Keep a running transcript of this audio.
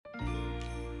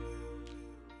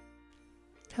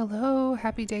Hello,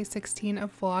 happy day 16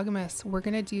 of Vlogmas. We're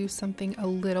going to do something a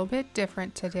little bit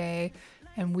different today,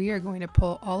 and we are going to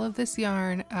pull all of this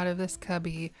yarn out of this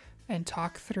cubby and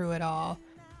talk through it all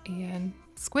and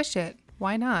squish it.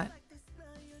 Why not?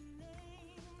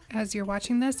 As you're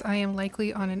watching this, I am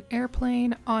likely on an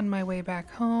airplane on my way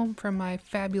back home from my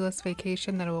fabulous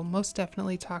vacation that I will most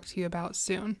definitely talk to you about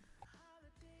soon.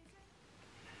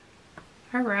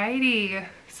 Alrighty,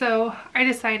 so I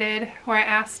decided, or I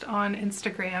asked on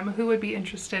Instagram who would be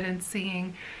interested in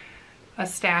seeing a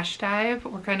stash dive,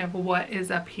 or kind of what is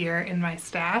up here in my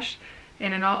stash.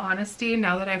 And in all honesty,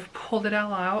 now that I've pulled it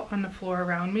all out on the floor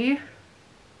around me,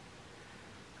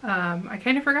 I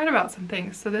kind of forgot about some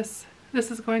things. So this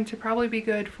is going to probably be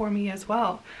good for me as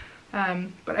well.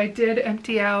 But I did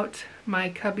empty out my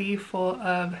cubby full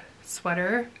of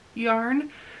sweater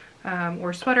yarn,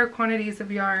 or sweater quantities of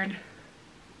yarn.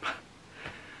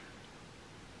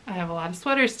 I have a lot of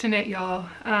sweaters to knit, y'all,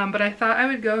 but I thought I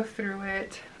would go through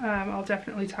it. I'll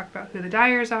definitely talk about who the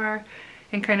dyers are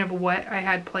and kind of what I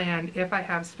had planned, if I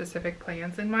have specific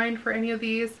plans in mind for any of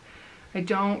these. I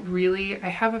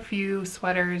have a few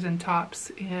sweaters and tops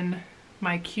in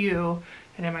my queue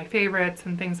and in my favorites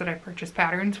and things that I purchased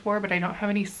patterns for, but I don't have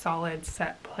any solid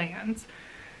set plans.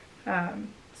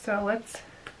 So let's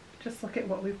just look at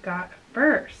what we've got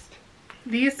first.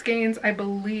 These skeins, I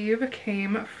believe,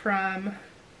 came from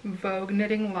Vogue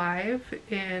Knitting Live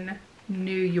in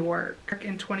New York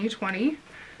in 2020,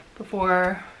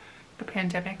 before the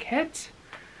pandemic hit.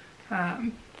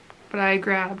 But I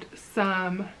grabbed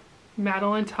some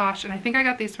Madeline Tosh, and I think I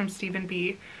got these from Stephen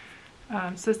B.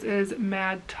 So this is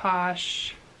Mad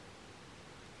Tosh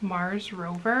Mars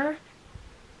Rover,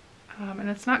 and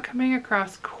it's not coming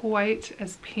across quite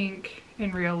as pink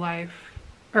in real life,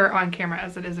 or on camera,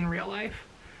 as it is in real life.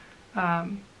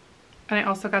 And I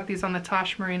also got these on the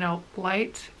Tosh Merino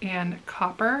Light and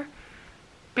Copper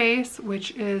base,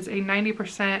 which is a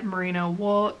 90% merino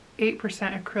wool, 8%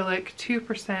 acrylic,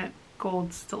 2%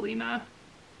 gold stellina.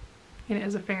 And it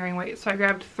is a fingering weight. So I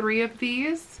grabbed 3 of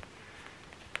these.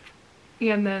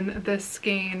 And then this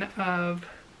skein of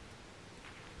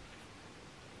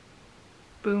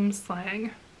Boom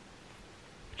Slang,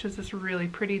 which is this really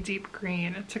pretty deep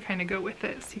green to kind of go with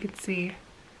it. So you can see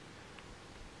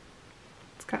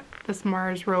this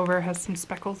Mars Rover has some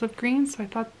speckles of green, so I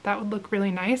thought that would look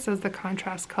really nice as the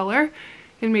contrast color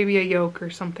and maybe a yoke or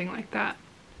something like that.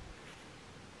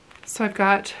 So I've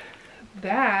got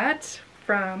that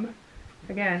from,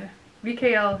 again,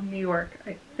 VKL New York,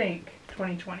 I think,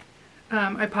 2020.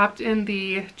 I popped in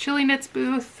the Chili Knits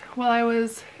booth while I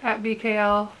was at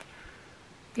VKL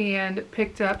and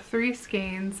picked up 3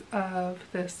 skeins of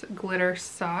this glitter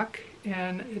sock,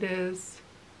 and it is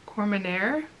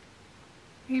Corminaire,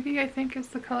 maybe, I think is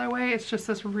the colorway. It's just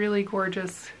this really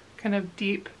gorgeous kind of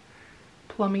deep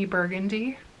plummy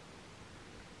burgundy.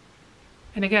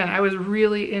 And again, I was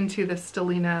really into the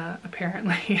stellina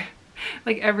apparently.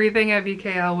 Like everything at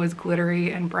VKL was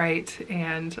glittery and bright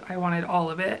and I wanted all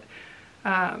of it.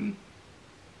 But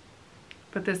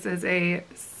this is a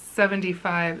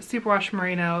 75 superwash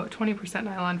merino, 20%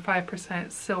 nylon,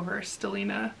 5% silver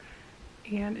stellina.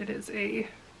 And it is it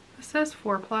says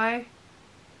 4-ply.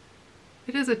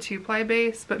 It is a 2-ply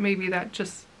base, but maybe that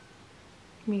just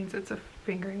means it's a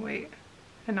fingering weight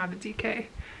and not a DK.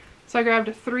 So I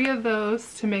grabbed 3 of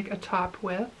those to make a top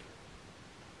with.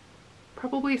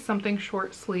 Probably something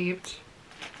short sleeved.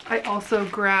 I also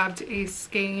grabbed a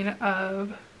skein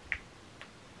of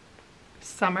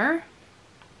Summer,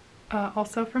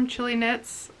 also from Chili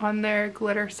Knits, on their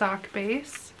glitter sock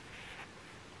base.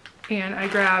 And I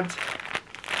grabbed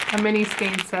a mini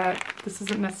skein set. This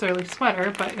isn't necessarily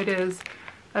sweater, but it is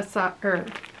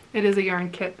a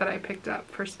yarn kit that I picked up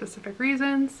for specific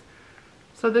reasons.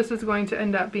 So this is going to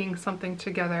end up being something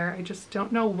together. I just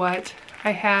don't know what.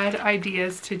 I had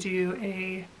ideas to do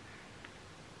is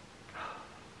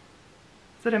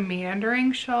it a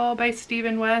meandering shawl by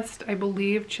Stephen West? I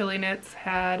believe Chili Knits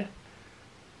had,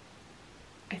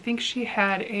 I think she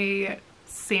had a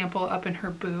sample up in her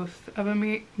booth of a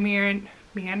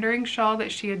meandering shawl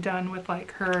that she had done with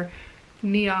like her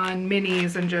neon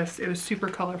minis, and just, it was super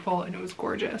colorful and it was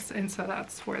gorgeous. And so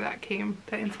that's where that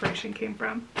inspiration came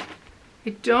from.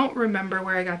 I don't remember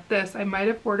where I got this. I might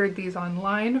have ordered these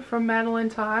online from Madeline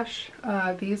Tosh.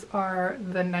 These are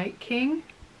the Night King.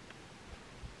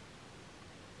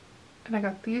 And I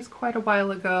got these quite a while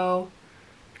ago.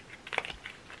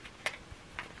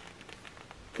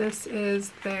 This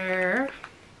is their,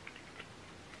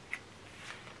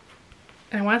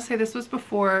 and I want to say this was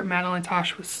before Madeline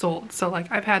Tosh was sold, so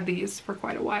like I've had these for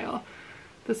quite a while.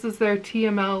 This is their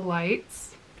TML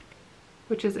Lights,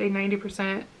 which is a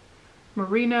 90%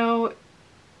 merino,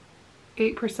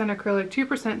 8% acrylic,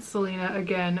 2% Selena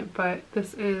again, but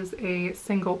this is a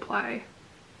single ply.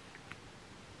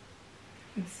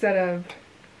 Instead of,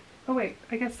 oh wait,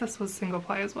 I guess this was single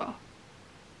ply as well.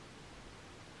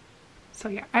 So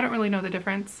yeah, I don't really know the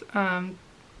difference.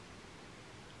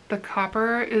 The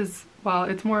copper is, well,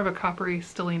 it's more of a coppery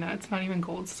stellina. It's not even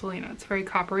gold stellina. It's very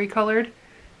coppery colored.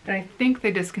 And I think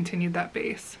they discontinued that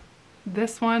base.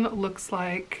 This one looks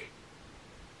like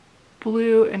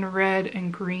blue and red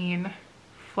and green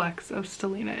flecks of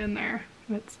stellina in there.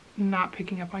 It's not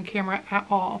picking up on camera at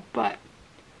all, but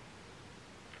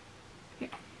yeah,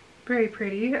 very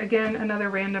pretty. Again, another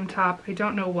random top. I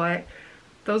don't know what.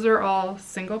 Those are all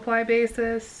single ply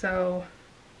bases, so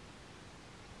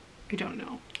I don't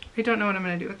know. I don't know what I'm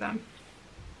going to do with them.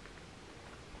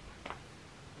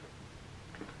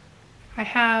 I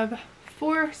have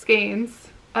 4 skeins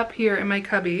up here in my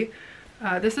cubby.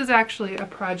 This is actually a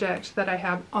project that I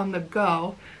have on the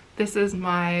go. This is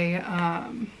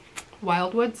my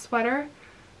Wildwood sweater.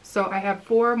 So I have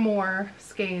 4 more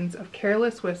skeins of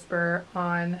Careless Whisper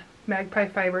on Magpie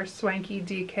Fiber Swanky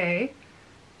DK.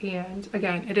 And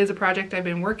again, it is a project I've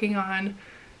been working on.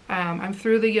 I'm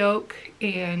through the yoke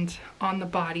and on the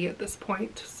body at this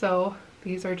point. So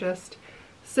these are just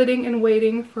sitting and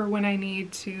waiting for when I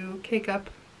need to cake up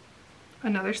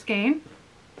another skein.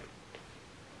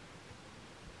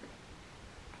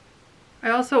 I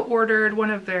also ordered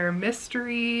one of their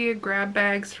mystery grab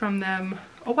bags from them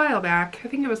a while back. I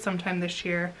think it was sometime this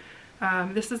year.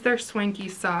 This is their Swanky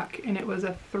sock, and it was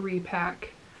a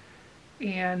 3-pack.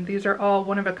 And these are all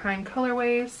one-of-a-kind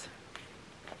colorways.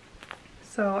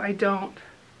 So I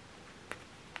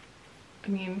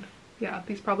mean, yeah,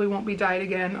 these probably won't be dyed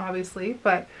again, obviously,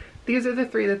 but these are the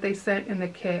 3 that they sent in the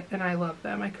kit, and I love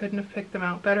them. I couldn't have picked them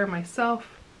out better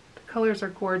myself. The colors are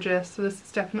gorgeous, so this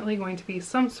is definitely going to be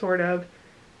some sort of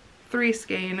 3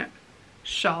 skein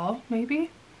shawl,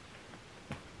 maybe?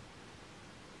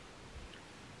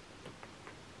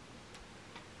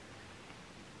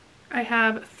 I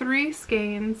have 3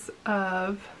 skeins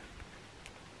of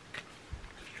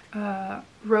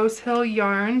Rose Hill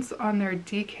yarns on their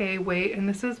DK weight, and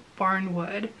this is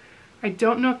Barnwood. I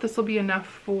don't know if this will be enough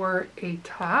for a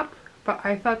top, but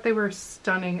I thought they were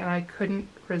stunning and I couldn't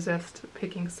resist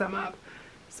picking some up.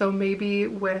 So maybe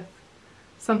with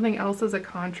something else as a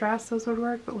contrast those would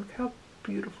work, but look how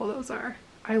beautiful those are.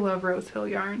 I love Rose Hill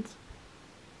yarns.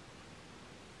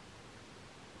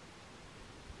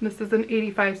 This is an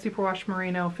 85 superwash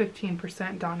merino,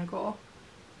 15% Donegal.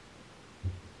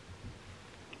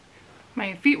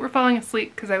 My feet were falling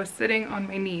asleep because I was sitting on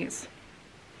my knees.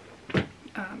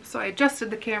 So I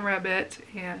adjusted the camera a bit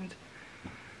and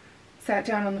sat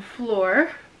down on the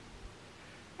floor.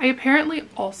 I apparently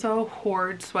also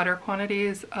hoard sweater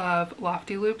quantities of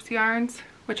LoftyLoops yarns,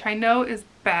 which I know is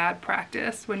bad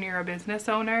practice when you're a business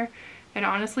owner. And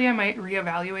honestly, I might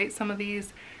reevaluate some of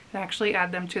these and actually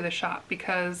add them to the shop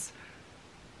because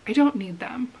I don't need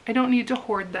them. I don't need to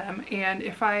hoard them. And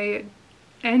if I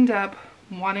end up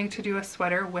wanting to do a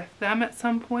sweater with them at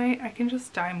some point, I can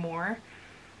just dye more.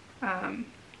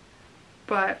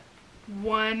 But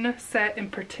one set in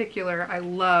particular I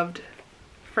loved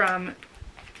from,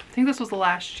 I think this was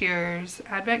last year's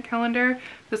advent calendar.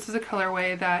 This is a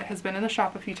colorway that has been in the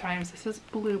shop a few times. This is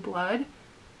Blue Blood.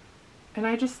 And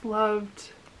I just loved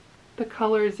the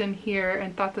colors in here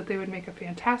and thought that they would make a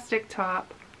fantastic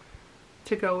top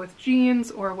to go with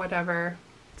jeans or whatever.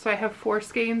 So I have 4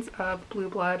 skeins of Blue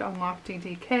Blood on Lofty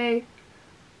DK,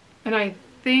 and I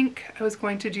think I was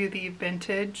going to do the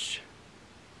vintage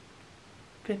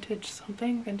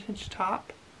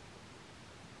top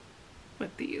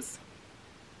with these.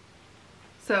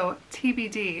 So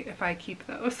TBD if I keep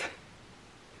those.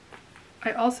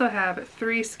 I also have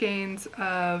 3 skeins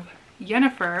of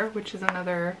Yennefer, which is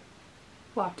another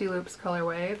LoftyLoops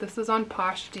colorway. This is on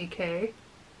Posh DK.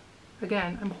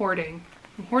 Again, I'm hoarding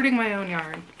my own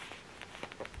yarn.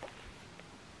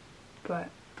 But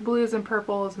the blues and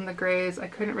purples and the grays, I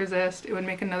couldn't resist. It would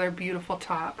make another beautiful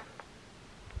top.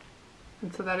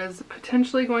 And so that is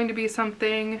potentially going to be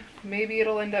something. Maybe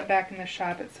it'll end up back in the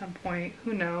shop at some point.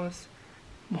 Who knows?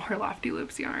 More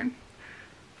LoftyLoops yarn.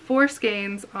 4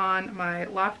 skeins on my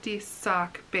Lofty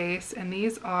sock base, and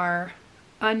these are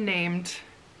unnamed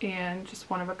and just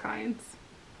one-of-a-kinds.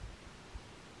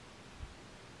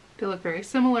 They look very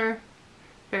similar.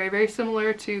 Very, very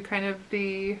similar to kind of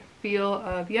the feel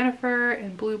of Yennefer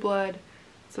and Blue Blood.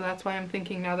 So that's why I'm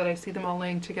thinking now that I see them all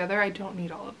laying together, I don't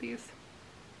need all of these.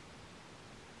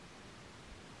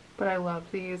 But I love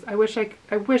these. I wish I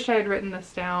had written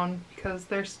this down because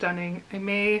they're stunning. I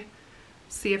may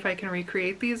see if I can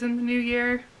recreate these in the new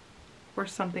year or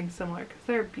something similar because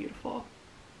they're beautiful.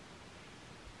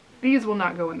 These will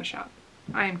not go in the shop.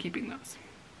 I am keeping those.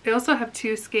 I also have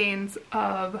 2 skeins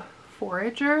of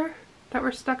Forager that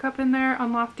were stuck up in there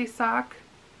on Lofty Sock.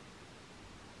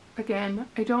 Again,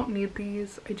 I don't need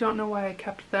these. I don't know why I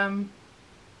kept them.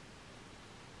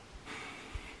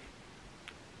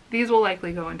 These will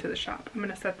likely go into the shop. I'm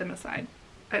going to set them aside.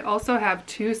 I also have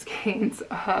 2 skeins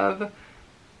of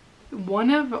one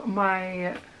of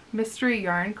my mystery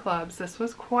yarn clubs. This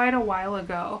was quite a while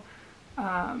ago.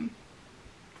 I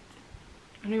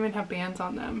don't even have bands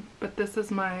on them, but this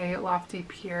is my Lofty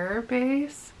Pure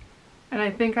base, and I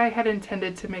think I had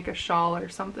intended to make a shawl or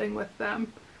something with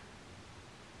them,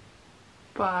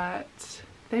 but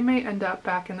they may end up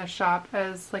back in the shop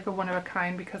as like a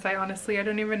one-of-a-kind because I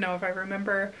don't even know if I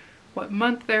remember what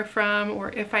month they're from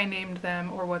or if I named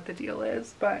them or what the deal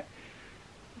is. But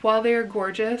while they are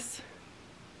gorgeous,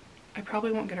 I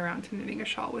probably won't get around to knitting a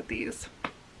shawl with these.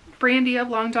 Brandy of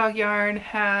Long Dog Yarn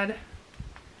had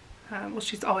well,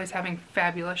 she's always having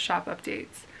fabulous shop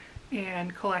updates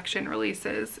and collection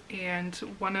releases, and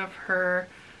one of her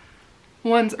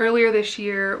ones earlier this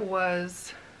year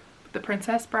was the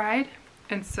Princess Bride,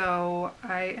 and so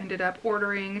I ended up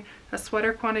ordering a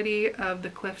sweater quantity of the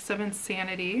Cliffs of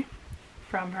Insanity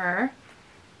from her,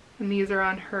 and these are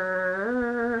on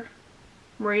her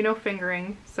merino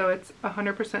fingering, so it's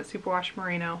 100% superwash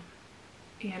merino,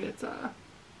 and it's a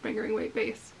fingering weight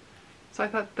base. So I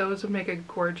thought those would make a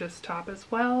gorgeous top as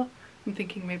well. I'm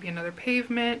thinking maybe another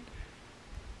pavement.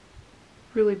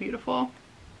 Really beautiful.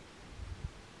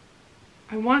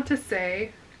 I want to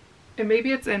say, and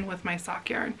maybe it's in with my sock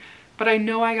yarn, but I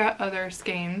know I got other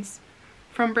skeins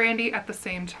from Brandy at the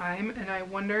same time, and I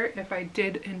wonder if I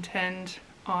did intend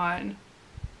on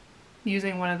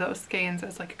using one of those skeins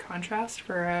as like a contrast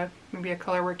for maybe a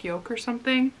colorwork yoke or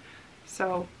something.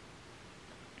 So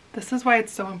this is why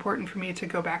it's so important for me to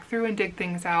go back through and dig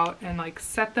things out and like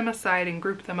set them aside and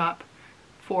group them up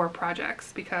for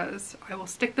projects, because I will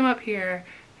stick them up here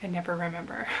and never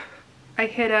remember. I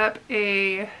hit up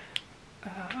a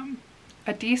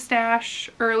D-stash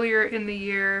earlier in the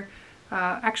year,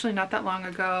 actually not that long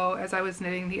ago, as I was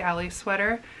knitting the Alley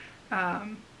sweater,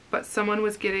 but someone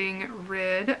was getting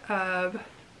rid of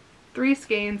 3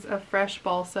 skeins of fresh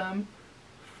balsam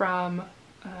from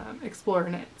Explorer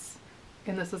Knits.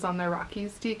 And this is on their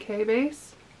Rockies DK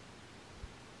base.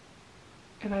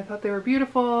 And I thought they were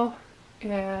beautiful,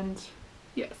 and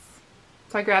yes.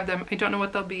 So I grabbed them. I don't know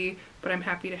what they'll be, but I'm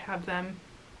happy to have them.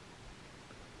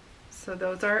 So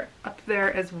those are up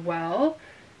there as well.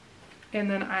 And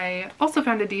then I also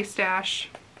found a D-stash.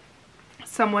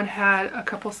 Someone had a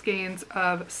couple skeins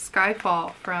of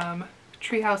Skyfall from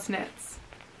Treehouse Knits,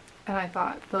 and I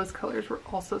thought those colors were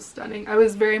also stunning. I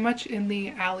was very much in the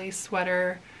Alley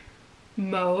sweater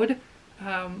mode,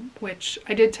 which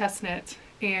I did test knit,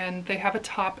 and they have a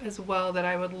top as well that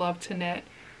I would love to knit,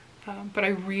 but I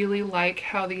really like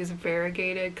how these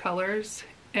variegated colors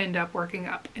end up working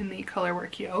up in the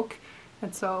colorwork yoke,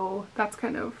 and so that's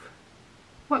kind of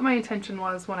what my intention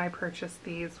was when I purchased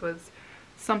these, was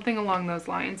something along those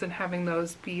lines and having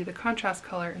those be the contrast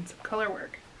color in some color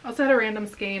work. I also had a random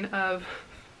skein of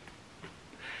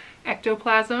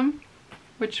Ectoplasm,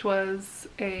 which was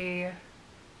a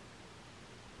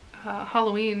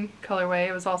Halloween colorway.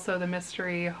 It was also the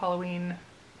mystery Halloween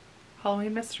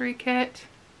mystery kit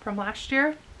from last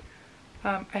year.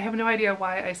 I have no idea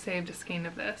why I saved a skein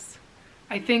of this.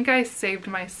 I think I saved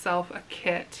myself a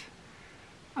kit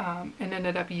and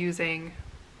ended up using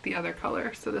the other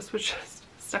color, so this was just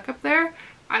stuck up there.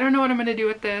 I don't know what I'm going to do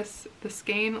with this. The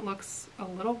skein looks a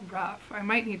little rough. I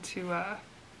might need to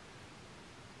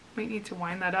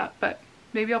wind that up, but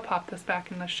maybe I'll pop this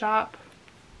back in the shop,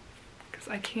 because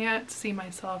I can't see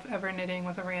myself ever knitting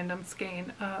with a random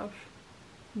skein of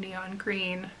neon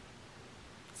green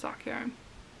sock yarn,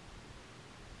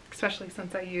 especially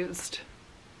since I used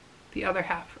the other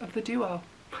half of the duo.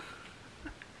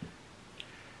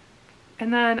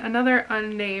 And then another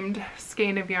unnamed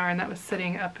skein of yarn that was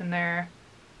sitting up in there.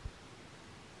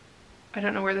 I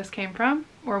don't know where this came from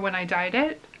or when I dyed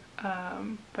it,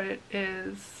 but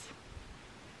it's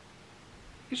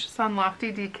just on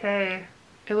Lofty DK.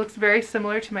 It looks very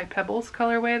similar to my Pebbles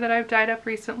colorway that I've dyed up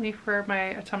recently for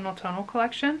my autumnal tonal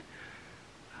collection.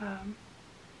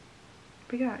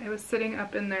 But yeah, it was sitting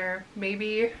up in there.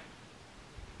 Maybe,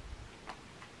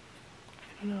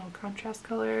 I don't know, contrast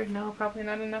color? No, probably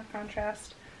not enough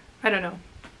contrast. I don't know.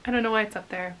 I don't know why it's up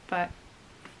there, but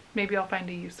maybe I'll find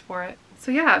a use for it.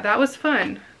 So yeah, that was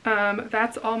fun.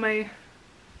 That's all my,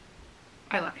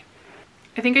 I lie.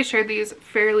 I think I shared these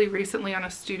fairly recently on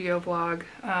a studio vlog,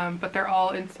 but they're all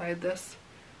inside this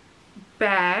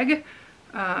bag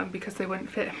because they wouldn't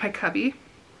fit in my cubby.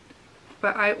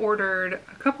 But I ordered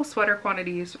a couple sweater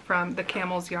quantities from the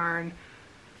Camel's yarn,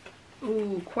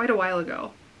 quite a while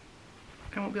ago.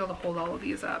 I won't be able to hold all of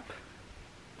these up.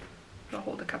 I'll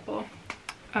hold a couple.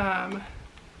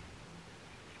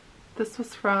 This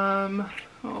was from,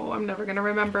 I'm never gonna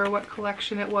remember what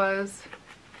collection it was.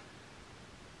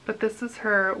 But this is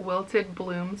her Wilted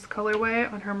Blooms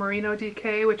colorway on her Merino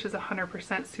DK, which is 100%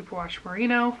 superwash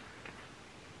merino.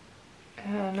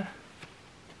 And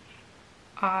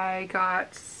I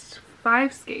got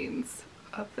 5 skeins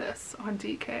of this on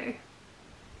DK.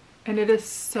 And it is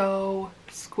so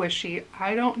squishy.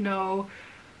 I don't know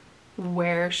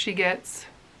where she gets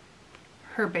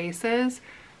her bases,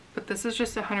 but this is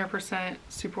just 100%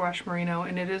 superwash merino,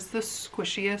 and it is the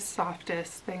squishiest,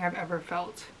 softest thing I've ever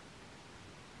felt.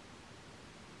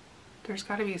 There's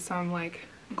got to be some like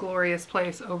glorious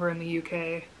place over in the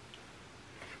UK.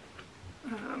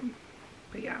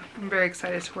 But yeah, I'm very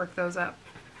excited to work those up.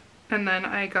 And then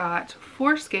I got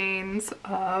 4 skeins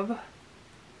of, I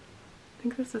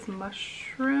think this is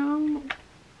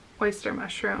oyster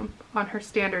mushroom on her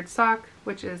standard sock,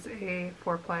 which is a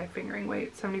 4-ply fingering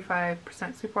weight, 75%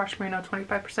 superwash merino,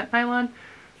 25% nylon.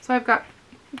 So I've got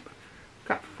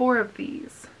 4 of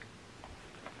these.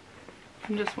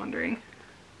 I'm just wondering.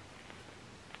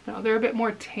 No, they're a bit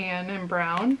more tan and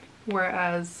brown,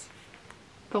 whereas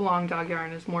the long dog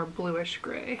yarn is more bluish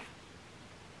gray.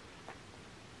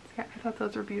 Yeah, I thought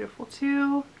those were beautiful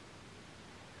too.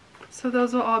 So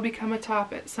those will all become a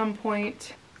top at some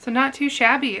point. So not too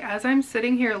shabby. As I'm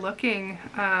sitting here looking,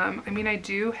 I mean, I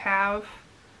do have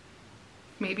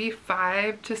maybe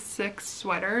 5 to 6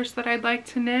 sweaters that I'd like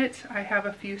to knit. I have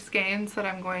a few skeins that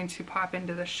I'm going to pop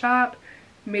into the shop.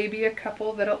 Maybe a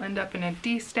couple that'll end up in a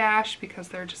de-stash because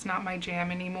they're just not my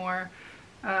jam anymore.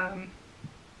 I've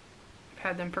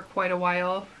had them for quite a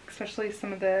while, especially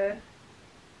some of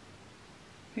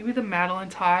maybe the Madeline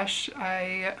Tosh.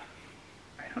 I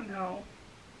don't know.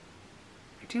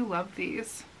 I do love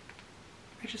these.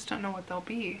 I just don't know what they'll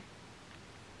be.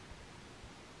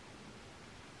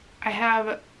 I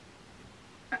have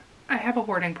a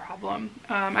hoarding problem.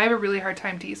 I have a really hard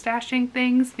time de-stashing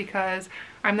things because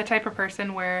I'm the type of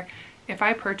person where if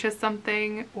I purchase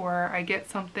something or I get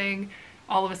something,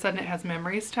 all of a sudden it has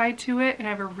memories tied to it, and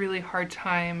I have a really hard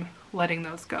time letting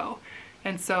those go.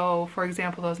 And so, for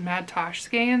example, those Mad Tosh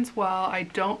skeins, well, I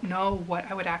don't know what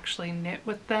I would actually knit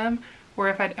with them or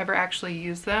if I'd ever actually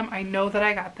use them. I know that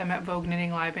I got them at Vogue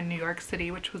Knitting Live in New York City,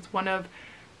 which was one of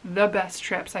the best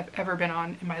trips I've ever been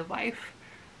on in my life.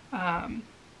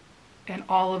 And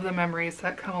all of the memories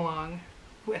that come along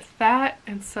with that.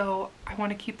 And so I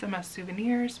want to keep them as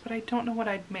souvenirs, but I don't know what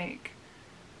I'd make.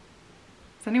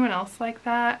 Is anyone else like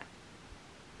that?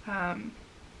 Yeah,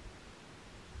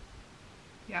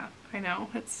 I know.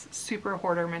 It's super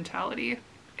hoarder mentality.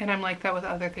 And I'm like that with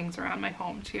other things around my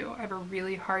home too. I have a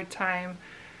really hard time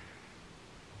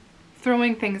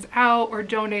throwing things out or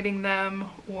donating them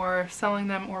or selling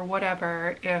them or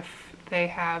whatever if they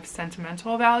have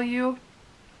sentimental value.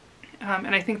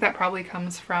 And I think that probably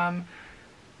comes from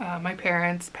my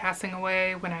parents passing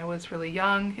away when I was really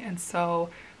young. And so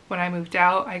when I moved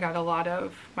out, I got a lot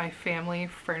of my family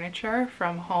furniture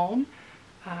from home.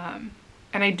 And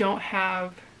I don't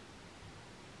have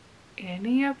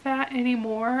any of that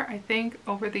anymore. I think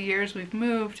over the years we've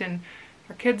moved and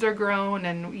our kids are grown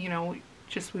and, you know,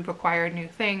 just we've acquired new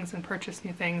things and purchased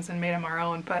new things and made them our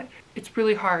own. But it's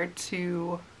really hard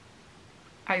to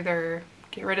either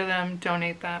get rid of them,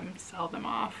 donate them, sell them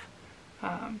off,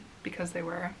 because they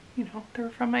were, you know, they were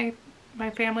from my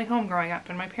family home growing up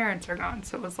and my parents are gone.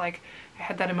 So it was like I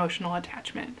had that emotional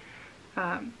attachment.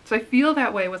 So I feel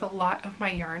that way with a lot of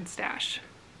my yarn stash.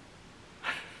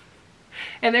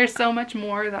 And there's so much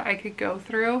more that I could go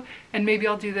through, and maybe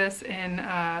I'll do this in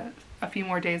a few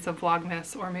more days of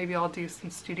Vlogmas, or maybe I'll do some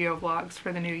studio vlogs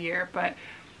for the new year. But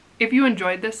if you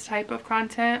enjoyed this type of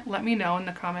content, let me know in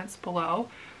the comments below,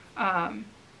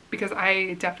 because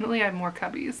I definitely have more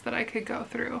cubbies that I could go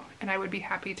through, and I would be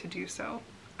happy to do so.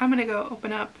 I'm gonna go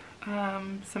open up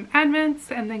some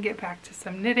advents and then get back to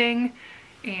some knitting,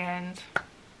 and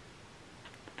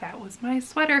that was my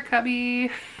sweater cubby.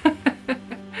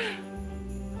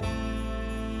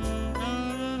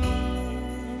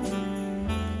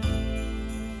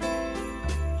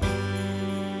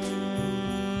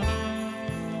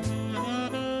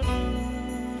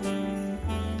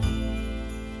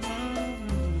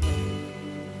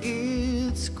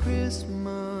 It's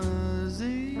Christmas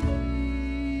Eve,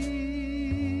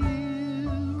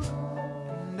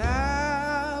 and I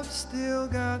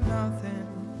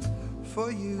for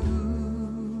you.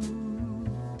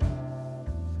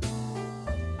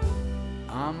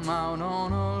 I'm out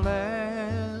on a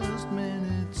last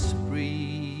minute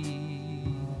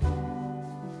spree,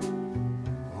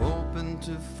 hoping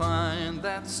to find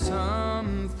that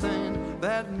something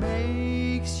that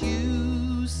makes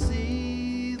you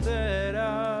see that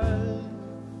I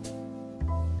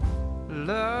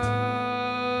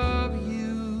love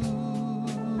you.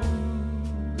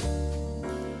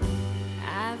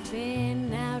 I've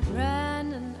been out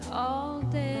running all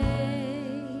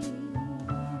day,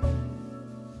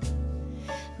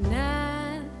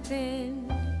 nothing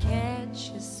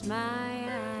catches my eye.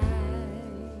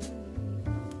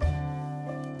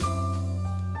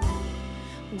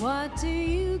 What do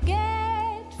you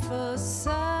get for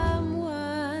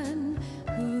someone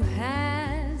who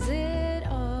has it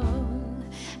all?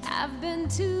 I've been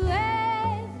to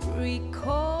every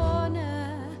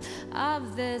corner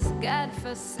of this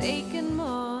godforsaken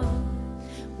mall.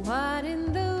 What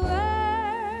in the